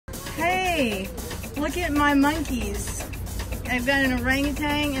Hey, look at my monkeys. I've got an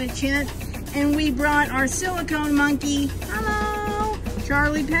orangutan and a chimp, and we brought our silicone monkey. Hello,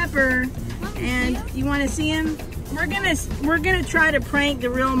 Charlie Pepper. And you want to see him? We're gonna try to prank the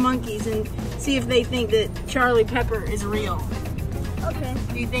real monkeys and see if they think that Charlie Pepper is real. Okay.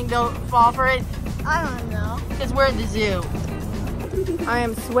 Do you think they'll fall for it? I don't know. Because we're at the zoo. I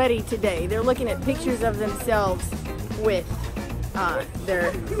am sweaty today. They're looking at pictures of themselves with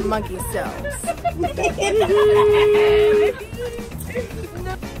their monkey selves.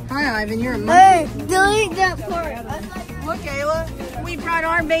 Hi, Ivan. You're a monkey. Hey, delete that part. Look, Ayla. We brought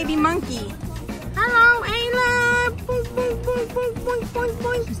our baby monkey. Hello, Ayla. Boink, boink, boink, boink, boink, boink,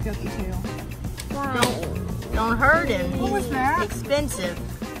 boink. She's got the tail. Wow. Don't hurt him. What was that? Expensive.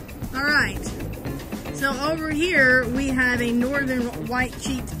 All right. So over here we have a northern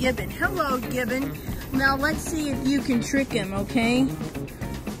white-cheeked gibbon. Hello, gibbon. Now let's see if you can trick him, okay?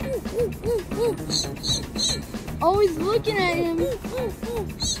 Always looking at him.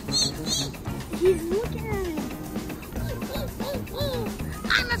 He's looking at him.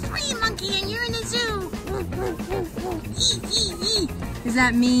 I'm a free monkey and you're in the zoo. Does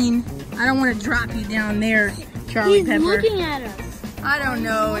that mean I don't want to drop you down there, Charlie Pepper? He's looking at us. I don't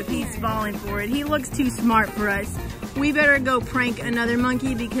know if he's falling for it. He looks too smart for us. We better go prank another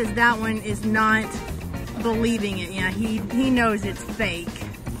monkey because that one is not believing it. Yeah, he knows it's fake.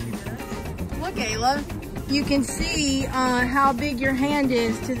 Look, Ayla, you can see how big your hand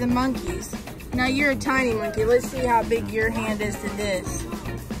is to the monkeys. Now you're a tiny monkey. Let's see how big your hand is to this.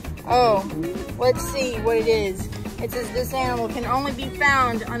 Oh, let's see what it is. It says this animal can only be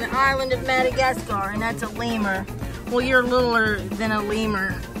found on the island of Madagascar, and that's a lemur. Well, you're littler than a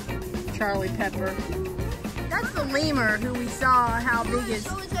lemur, Charlie Pepper. That's the lemur who we saw how big his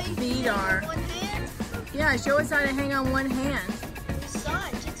feet are. Yeah, show us how to hang on one hand.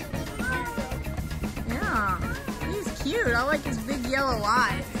 Yeah, he's cute. I like his big yellow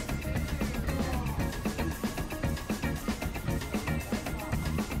eyes.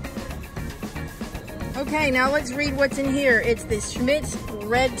 Okay, now let's read what's in here. It's the Schmidt's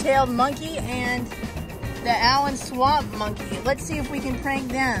red-tailed monkey and the Allen Swamp monkey. Let's see if we can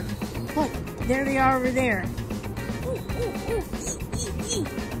prank them. Look, there they are over there.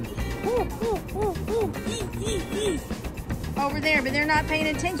 Over there, but they're not paying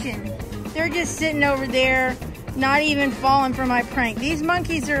attention. They're just sitting over there, not even falling for my prank. These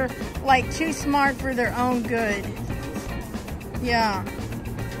monkeys are like too smart for their own good. Yeah.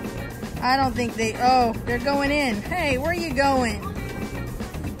 I don't think they, oh, they're going in. Hey, where are you going?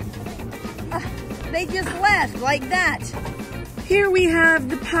 They just left like that. Here we have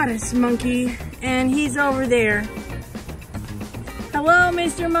the Paris monkey, and he's over there. Hello,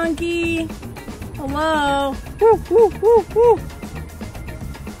 Mr. Monkey. Hello. Woo, woo, woo, woo.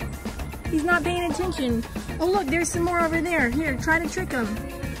 He's not paying attention. Oh, look, there's some more over there. Here, try to trick him.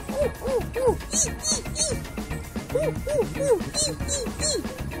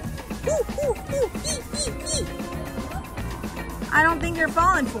 I don't think they're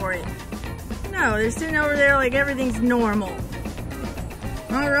falling for it. No, they're sitting over there like everything's normal.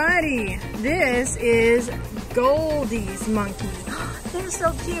 Alrighty, this is Goldie's monkey. They're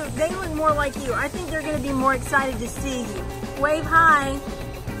so cute. They look more like you. I think they're going to be more excited to see you. Wave hi.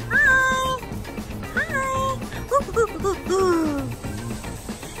 Hi. Hi.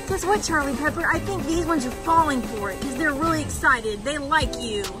 Guess what, Charlie Pepper? I think these ones are falling for it because they're really excited. They like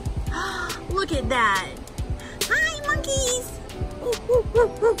you. Look at that. Hi, monkeys.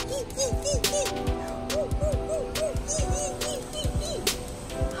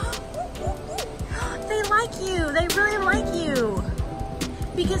 They like you. They really like you.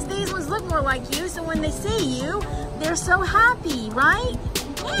 Because these ones look more like you, so when they see you, they're so happy, right?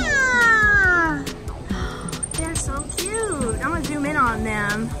 Yeah. They're so cute. I'm going to zoom in on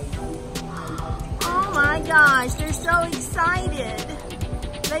them. Oh my gosh, they're so excited.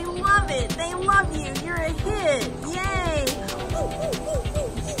 They love it. They love you. You're a hit. Yay.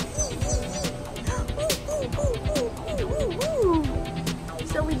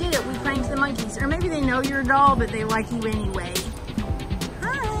 So we did it. We pranked the monkeys. Or maybe they know you're a doll, but they like you anyway.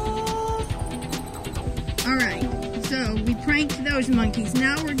 Hi. All right. So we pranked those monkeys.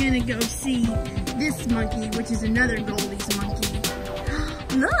 Now we're going to go see this monkey, which is another Goldie's monkey.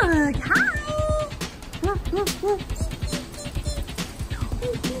 Look. Hi.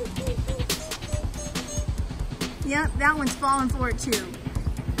 Yep, that one's falling for it too.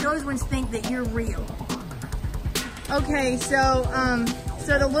 Those ones think that you're real. Okay, so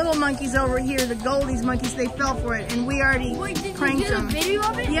the little monkeys over here, the Goldie's monkeys, they fell for it, and we already pranked them. Wait, did you get a video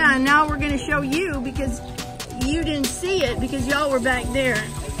of it? Yeah, and now we're gonna show you because you didn't see it because y'all were back there.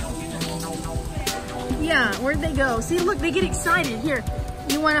 Yeah, where'd they go? See, look, they get excited. Here,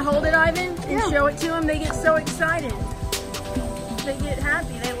 you want to hold it, Ivan, and show it to them? They get so excited. They get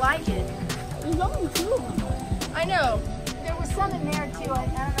happy. They like it. There's only 2 of them. I know. There was some in there too. I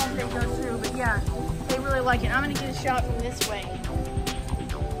don't know if they go through, but yeah, they really like it. I'm gonna get a shot from this way.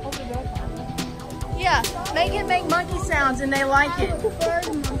 Over there. Yeah, make it make monkey sounds, and they like it.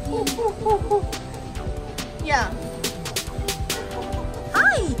 Yeah.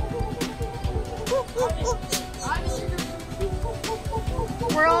 Hi.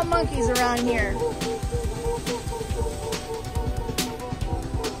 We're all monkeys around here.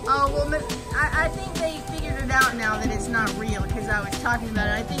 Oh, well, I think they figured it out now that it's not real because I was talking about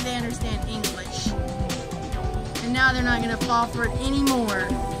it. I think they understand English. And now they're not going to fall for it anymore.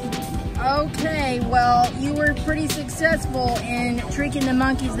 Okay, well, you were pretty successful in tricking the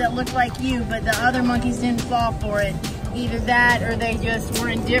monkeys that looked like you, but the other monkeys didn't fall for it. Either that or they just were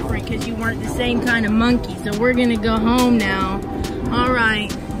indifferent because you weren't the same kind of monkey. So we're going to go home now. All right,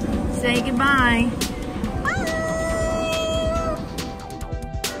 say goodbye.